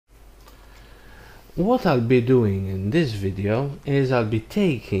what I'll be doing in this video is I'll be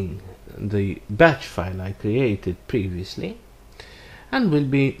taking the batch file I created previously and will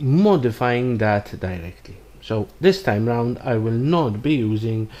be modifying that directly. So this time round I will not be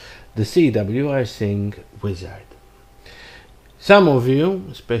using the CWRsync wizard. Some of you,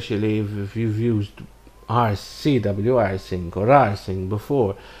 especially if you've used CWRsync or rsync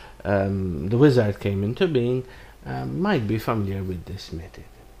before the wizard came into being, might be familiar with this method.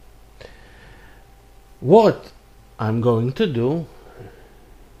 What I'm going to do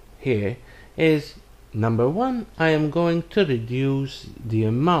here is, number one, I am going to reduce the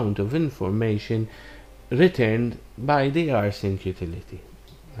amount of information returned by the rsync utility.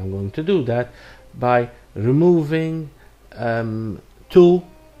 I'm going to do that by removing 2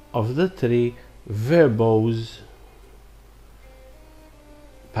 of the 3 verbose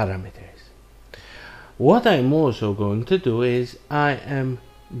parameters. What I'm also going to do is I am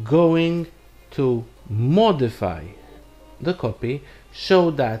going to modify the copy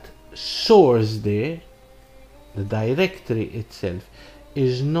so that source there, the directory itself,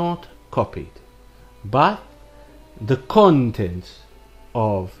 is not copied, but the contents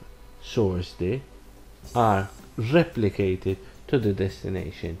of source there are replicated to the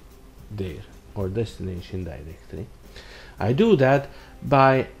destination there, or destination directory. I do that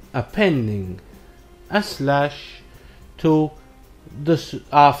by appending a slash to the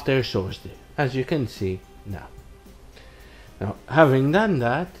after source there, as you can see now. Now, having done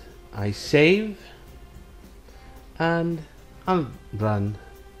that, I save and I'll run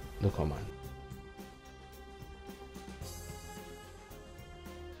the command.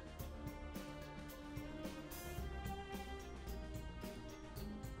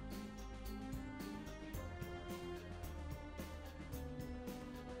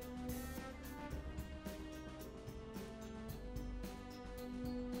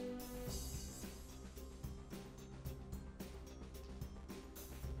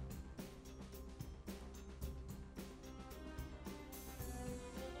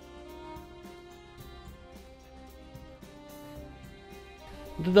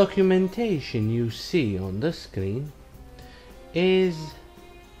 The documentation you see on the screen is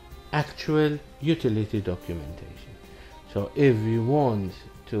actual utility documentation. So if you want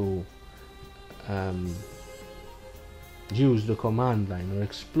to use the command line or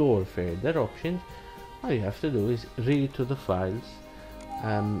explore further options, all you have to do is read to the files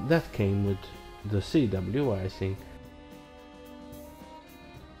that came with the CWRsync.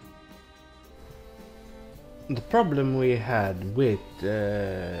 The problem we had with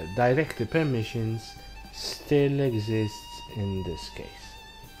directory permissions still exists in this case.